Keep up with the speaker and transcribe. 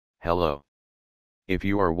Hello. If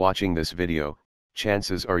you are watching this video,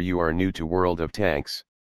 chances are you are new to World of Tanks.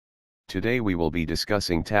 Today we will be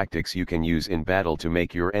discussing tactics you can use in battle to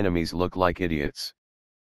make your enemies look like idiots.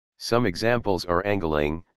 Some examples are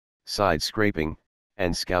angling, side scraping,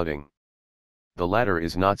 and scouting. The latter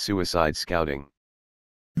is not suicide scouting.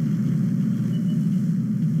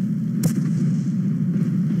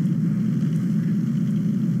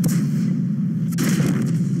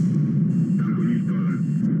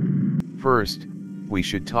 First, we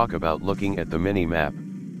should talk about looking at the mini-map.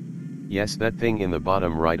 Yes, that thing in the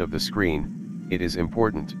bottom right of the screen, it is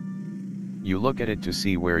important. You look at it to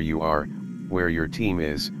see where you are, where your team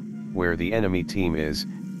is, where the enemy team is,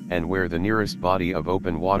 and where the nearest body of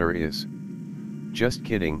open water is. Just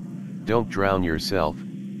kidding, don't drown yourself,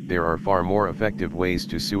 there are far more effective ways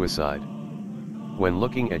to suicide. When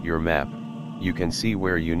looking at your map, you can see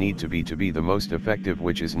where you need to be the most effective,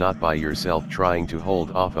 which is not by yourself trying to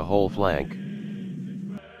hold off a whole flank.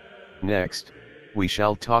 Next, we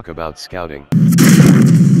shall talk about scouting.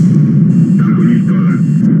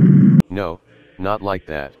 No, not like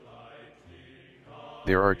that.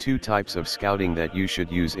 There are two types of scouting that you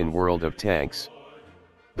should use in World of Tanks.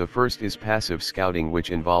 The first is passive scouting,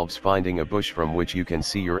 which involves finding a bush from which you can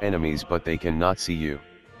see your enemies but they cannot see you.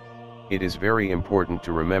 It is very important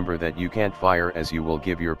to remember that you can't fire, as you will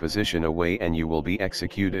give your position away and you will be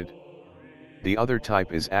executed. The other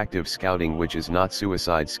type is active scouting, which is not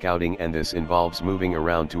suicide scouting, and this involves moving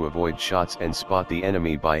around to avoid shots and spot the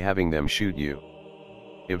enemy by having them shoot you.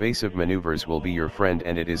 Evasive maneuvers will be your friend,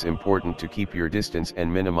 and it is important to keep your distance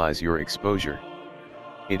and minimize your exposure.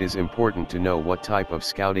 It is important to know what type of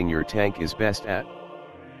scouting your tank is best at.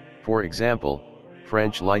 For example,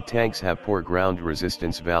 French light tanks have poor ground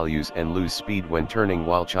resistance values and lose speed when turning,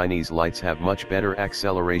 while Chinese lights have much better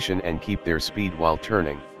acceleration and keep their speed while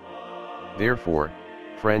turning. Therefore,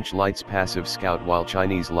 French lights passive scout while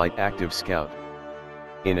Chinese light active scout.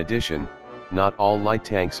 In addition, not all light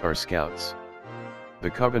tanks are scouts. The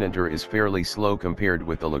Covenanter is fairly slow compared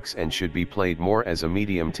with the looks and should be played more as a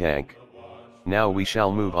medium tank. Now we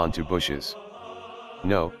shall move on to bushes.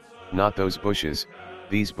 No, not those bushes,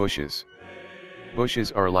 these bushes.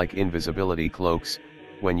 Bushes are like invisibility cloaks.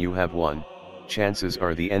 When you have one, chances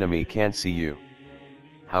are the enemy can't see you.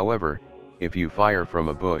 However, if you fire from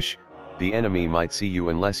a bush, the enemy might see you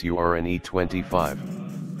unless you are an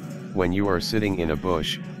E25. When you are sitting in a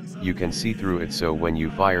bush, you can see through it, so when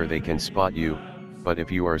you fire they can spot you, but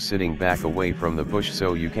if you are sitting back away from the bush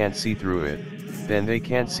so you can't see through it, then they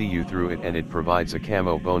can't see you through it, and it provides a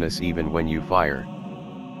camo bonus even when you fire.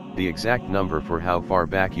 The exact number for how far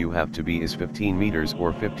back you have to be is 15 meters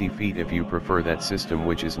or 50 feet if you prefer that system,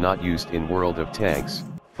 which is not used in World of Tanks.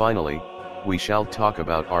 Finally, we shall talk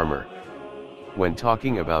about armor. When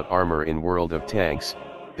talking about armor in World of Tanks,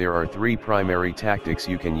 there are three primary tactics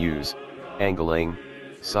you can use: angling,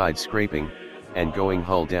 side scraping, and going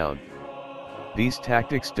hull down. These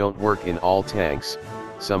tactics don't work in all tanks.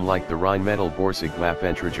 Some, like the Rheinmetall Borsig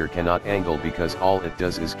Waffenträger, cannot angle because all it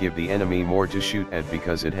does is give the enemy more to shoot at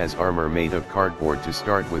because it has armor made of cardboard to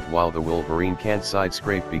start with, while the Wolverine can't side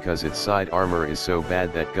scrape because its side armor is so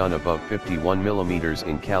bad that gun above 51mm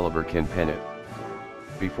in caliber can pen it.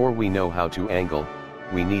 Before we know how to angle,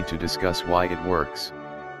 we need to discuss why it works.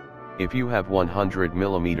 If you have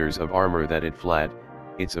 100mm of armor that is flat,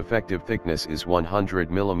 its effective thickness is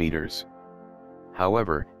 100mm.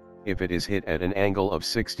 However, if it is hit at an angle of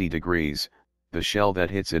 60 degrees, the shell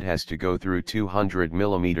that hits it has to go through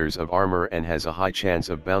 200mm of armor and has a high chance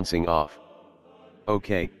of bouncing off.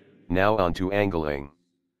 Okay, now on to angling.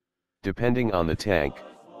 Depending on the tank,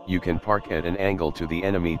 you can park at an angle to the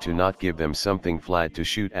enemy to not give them something flat to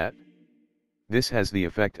shoot at. This has the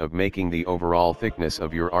effect of making the overall thickness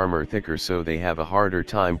of your armor thicker, so they have a harder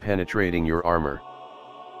time penetrating your armor.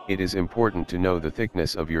 It is important to know the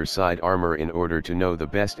thickness of your side armor in order to know the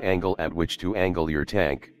best angle at which to angle your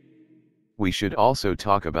tank. We should also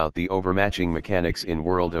talk about the overmatching mechanics in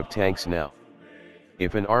World of Tanks now.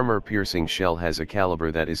 If an armor-piercing shell has a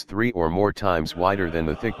caliber that is 3 or more times wider than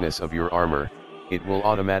the thickness of your armor, it will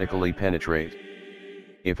automatically penetrate.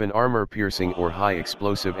 If an armor-piercing or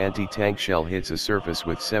high-explosive anti-tank shell hits a surface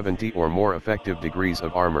with 70 or more effective degrees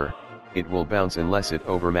of armor, it will bounce unless it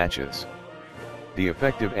overmatches. The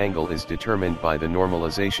effective angle is determined by the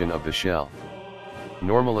normalization of the shell.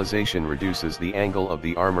 Normalization reduces the angle of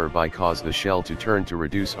the armor by cause the shell to turn to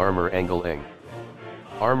reduce armor angling.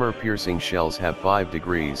 Armor-piercing shells have 5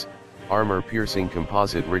 degrees, armor-piercing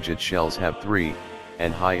composite rigid shells have 3,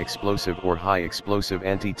 and high-explosive or high-explosive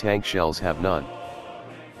anti-tank shells have none.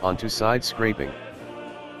 On to side scraping.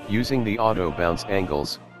 Using the auto bounce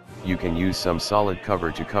angles, you can use some solid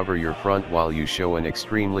cover to cover your front while you show an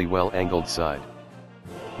extremely well-angled side.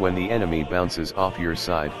 When the enemy bounces off your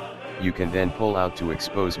side, you can then pull out to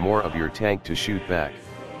expose more of your tank to shoot back.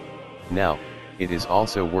 Now, it is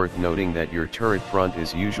also worth noting that your turret front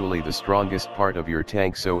is usually the strongest part of your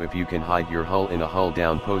tank, so if you can hide your hull in a hull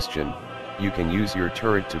down position, you can use your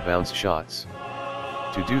turret to bounce shots.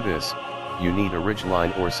 To do this, you need a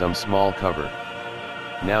ridgeline or some small cover.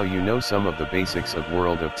 Now you know some of the basics of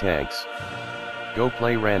World of Tanks. Go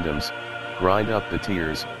play randoms, grind up the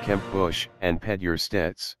tiers, camp bush, and pet your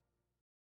stats.